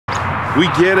We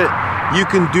get it. You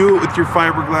can do it with your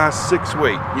fiberglass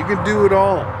 6-weight. You can do it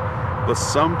all. But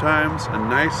sometimes a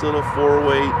nice little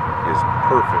 4-weight is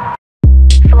perfect.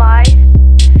 Fly,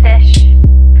 fish,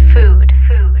 food.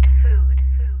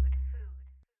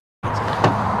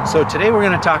 So today we're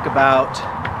going to talk about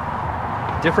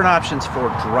different options for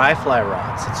dry fly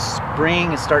rods. It's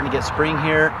spring, it's starting to get spring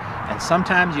here, and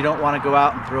sometimes you don't want to go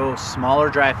out and throw smaller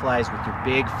dry flies with your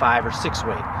big 5 or 6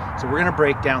 weight. So we're going to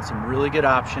break down some really good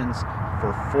options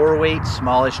for 4-weight,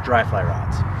 smallish dry fly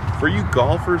rods. For you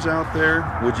golfers out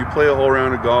there, would you play a whole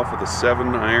round of golf with a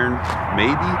 7-iron?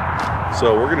 Maybe.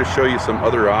 So we're going to show you some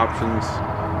other options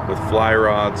with fly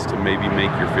rods to maybe make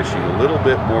your fishing a little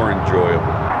bit more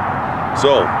enjoyable.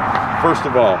 So, first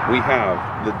of all, we have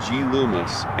the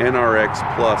g-loomis NRX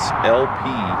Plus LP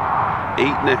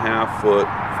 8.5 foot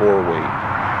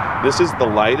 4-weight. This is the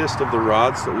lightest of the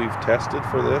rods that we've tested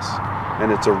for this,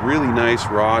 and it's a really nice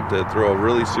rod to throw a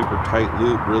really super tight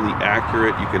loop, really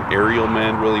accurate. You can aerial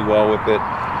mend really well with it.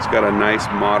 It's got a nice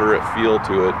moderate feel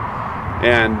to it,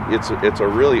 and it's a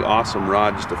really awesome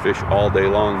rod just to fish all day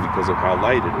long because of how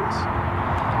light it is.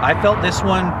 I felt this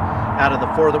one, out of the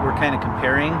 4 that we're kind of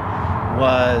comparing,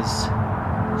 was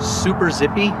super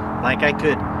zippy. Like I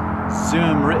could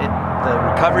zoom, the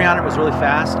recovery on it was really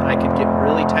fast. I could get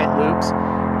really tight loops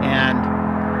and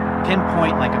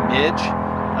pinpoint like a midge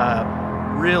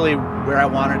really where I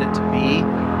wanted it to be,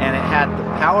 and it had the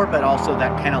power but also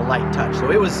that kind of light touch.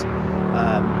 So it was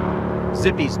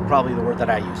zippy's probably the word that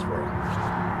I use for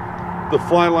it. The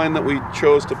fly line that we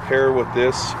chose to pair with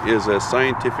this is a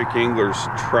Scientific Angler's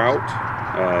Trout.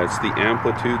 It's the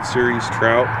Amplitude Series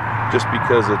Trout, just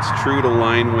because it's true to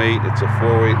line weight. It's a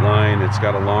 4-weight line, it's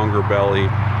got a longer belly,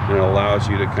 and it allows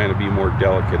you to kind of be more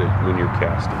delicate when you're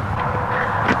casting.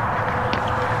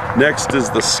 Next is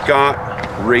the Scott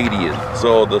Radian.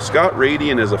 So the Scott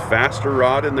Radian is a faster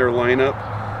rod in their lineup,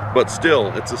 but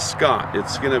still, it's a Scott.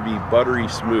 It's going to be buttery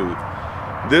smooth.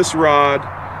 This rod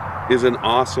is an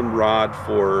awesome rod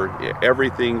for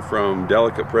everything from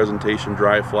delicate presentation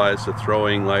dry flies to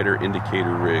throwing lighter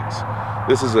indicator rigs.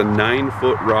 This is a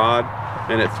 9-foot rod,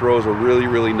 and it throws a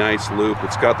really nice loop.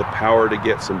 It's got the power to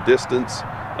get some distance.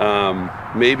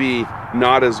 Maybe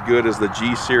not as good as the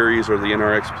G series or the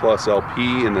NRX Plus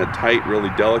LP in the tight, really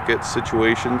delicate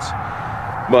situations,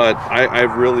 but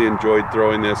I've really enjoyed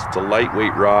throwing this. It's a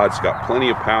lightweight rod, it's got plenty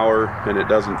of power, and it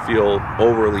doesn't feel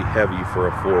overly heavy for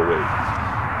a 4-weight.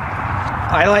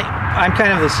 I'm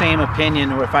kind of the same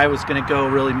opinion, where if I was going to go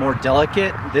really more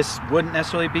delicate, this wouldn't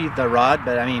necessarily be the rod.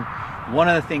 But I mean, one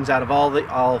of the things out of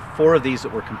all 4 of these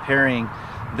that we're comparing,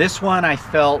 this one I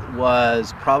felt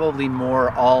was probably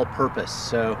more all-purpose.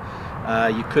 So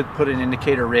you could put an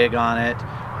indicator rig on it.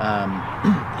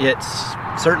 It's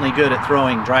certainly good at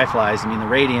throwing dry flies. I mean, the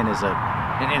Radian is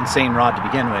an insane rod to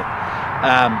begin with.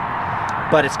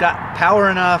 But it's got power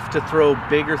enough to throw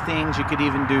bigger things. You could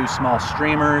even do small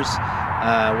streamers,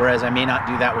 whereas I may not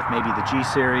do that with maybe the G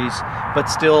series, but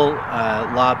still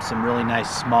lob some really nice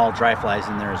small dry flies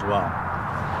in there as well.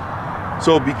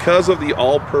 So because of the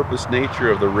all-purpose nature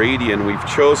of the Radian, we've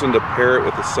chosen to pair it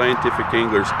with the Scientific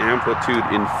Angler's Amplitude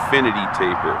Infinity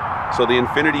Taper. So the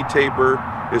Infinity Taper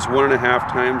is 1.5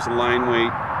 times the line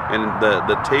weight, and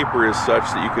the taper is such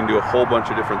that you can do a whole bunch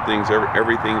of different things,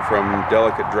 everything from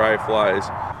delicate dry flies.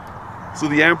 So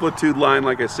the Amplitude line,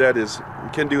 like I said,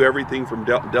 can do everything from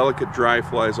delicate dry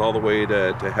flies all the way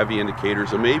to heavy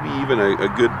indicators, and maybe even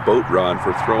a good boat rod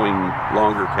for throwing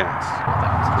longer casts.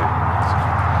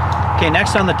 Okay,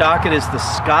 next on the docket is the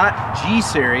Scott G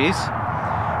series,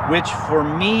 which for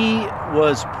me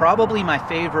was probably my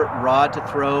favorite rod to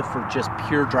throw for just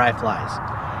pure dry flies.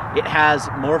 It has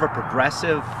more of a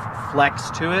progressive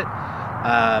flex to it,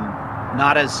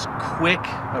 not as quick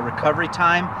a recovery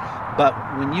time, but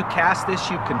when you cast this,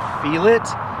 you can feel it.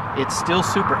 It's still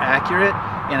super accurate,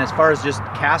 and as far as just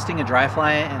casting a dry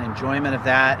fly and enjoyment of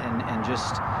that and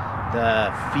just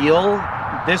the feel,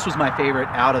 this was my favorite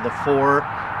out of the 4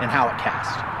 and how it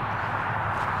cast.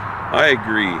 I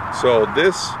agree. So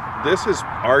this is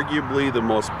arguably the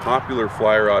most popular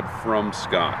fly rod from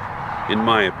Scott, in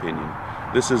my opinion.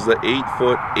 This is the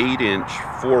 8-foot 8-inch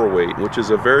 4-weight, which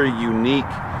is a very unique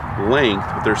length,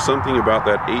 but there's something about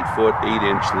that 8-foot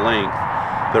 8-inch length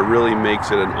that really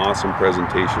makes it an awesome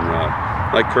presentation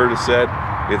rod. Like Curtis said,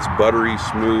 it's buttery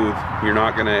smooth. You're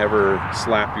not going to ever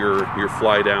slap your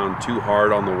fly down too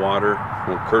hard on the water.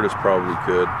 Well, Curtis probably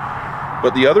could.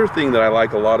 But the other thing that I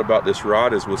like a lot about this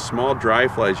rod is with small dry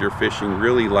flies, you're fishing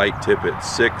really light tippet,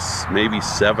 6, maybe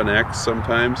 7X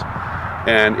sometimes,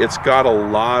 and it's got a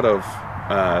lot of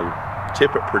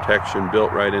tippet protection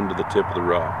built right into the tip of the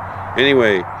rod.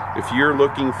 Anyway, if you're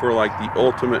looking for like the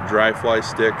ultimate dry fly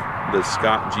stick, the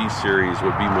Scott G Series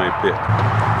would be my pick.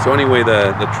 So anyway,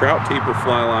 the trout taper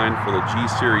fly line for the G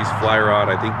Series fly rod,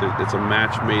 I think that it's a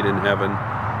match made in heaven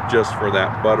just for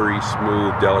that buttery,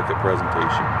 smooth, delicate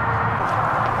presentation.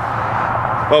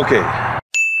 Okay.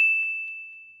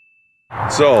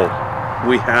 So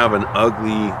we have an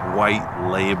ugly white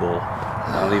label.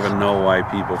 I don't even know why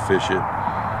people fish it.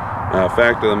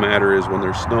 Fact of the matter is, when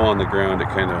there's snow on the ground, it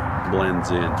kind of blends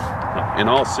in. In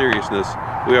all seriousness,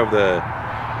 we have the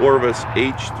Orvis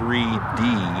H3D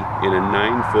in a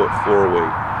 9-foot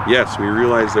 4-weight. Yes, we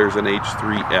realize there's an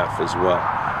H3F as well.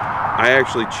 I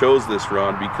actually chose this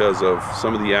rod because of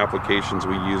some of the applications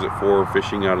we use it for,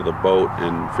 fishing out of the boat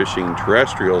and fishing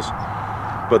terrestrials.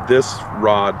 But this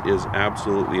rod is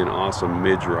absolutely an awesome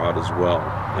midge rod as well.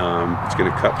 It's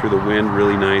going to cut through the wind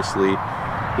really nicely.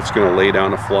 It's going to lay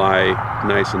down a fly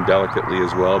nice and delicately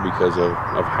as well because of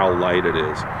how light it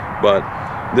is. But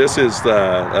this is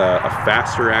a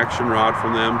faster action rod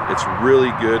from them. It's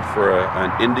really good for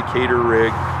an indicator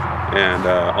rig and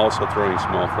also throwing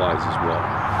small flies as well.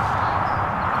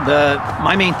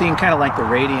 My main thing, kind of like the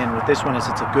Radian with this one, is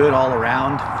it's a good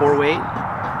all-around 4-weight.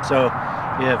 So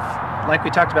if, like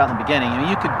we talked about in the beginning,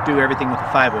 you could do everything with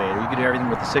a 5-weight, or you could do everything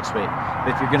with a 6-weight.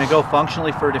 But if you're going to go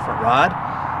functionally for a different rod,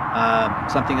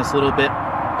 something that's a little bit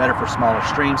better for smaller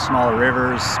streams, smaller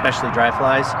rivers, especially dry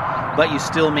flies, but you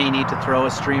still may need to throw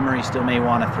a streamer, you still may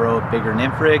want to throw a bigger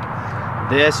nymph rig,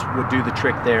 this would do the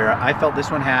trick there. I felt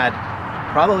this one had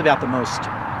probably about the most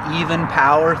even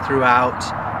power throughout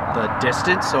the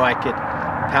distance, so I could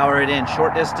power it in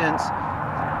short distance,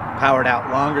 power it out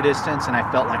longer distance, and I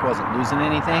felt like I wasn't losing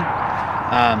anything.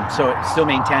 So it still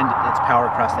maintained its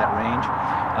power across that range.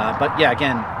 But yeah,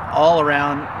 again, all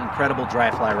around incredible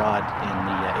dry fly rod in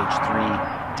the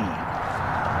H3D.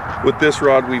 With this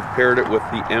rod, we've paired it with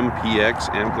the MPX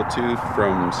Amplitude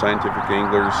from Scientific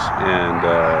Anglers, and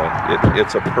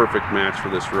it's a perfect match for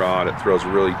this rod. It throws a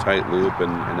really tight loop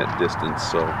and at distance,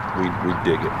 so we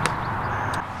dig it.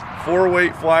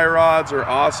 4-weight fly rods are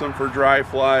awesome for dry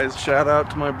flies. Shout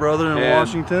out to my brother in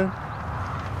Washington.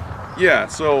 Yeah,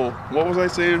 so what was I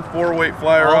saying? 4-weight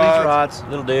fly all rods. All these rods,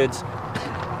 little dudes.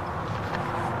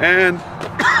 And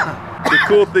the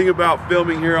cool thing about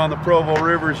filming here on the Provo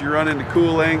River is you run into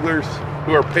cool anglers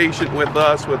who are patient with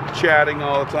us, with chatting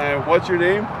all the time. What's your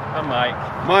name? I'm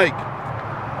Mike.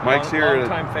 Mike's here.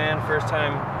 Long-time fan,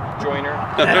 first-time joiner.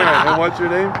 And what's your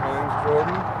name? My name's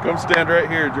Jordan. Come stand right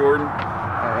here, Jordan.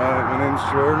 Alright, my name's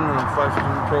Jordan. I'm fly fishing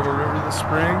the Provo River this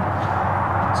spring.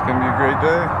 It's going to be a great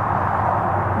day.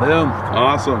 boom.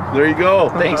 Awesome. There you go.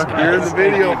 Thanks, guys. You're in the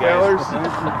video, fellas.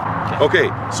 Okay,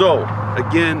 so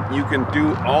again, you can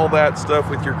do all that stuff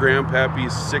with your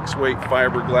Grandpappy's 6-weight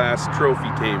fiberglass trophy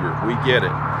tamer. We get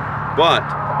it. But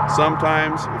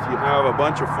sometimes if you have a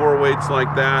bunch of 4-weights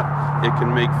like that, it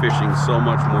can make fishing so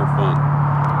much more fun.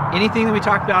 Anything that we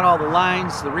talked about, all the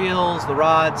lines, the reels, the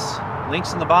rods,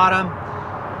 links in the bottom.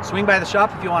 Swing by the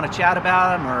shop if you want to chat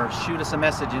about them, or shoot us a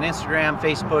message on Instagram,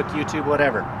 Facebook, YouTube,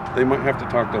 whatever. They might have to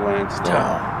talk to Lance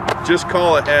though. Just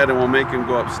call ahead and we'll make him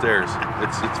go upstairs.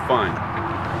 It's fine.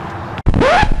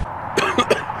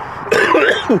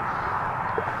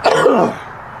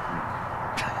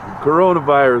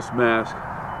 Coronavirus mask.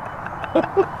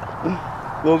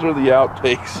 Those are the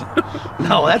outtakes.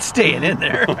 No, that's staying in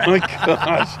there. Oh my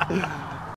gosh.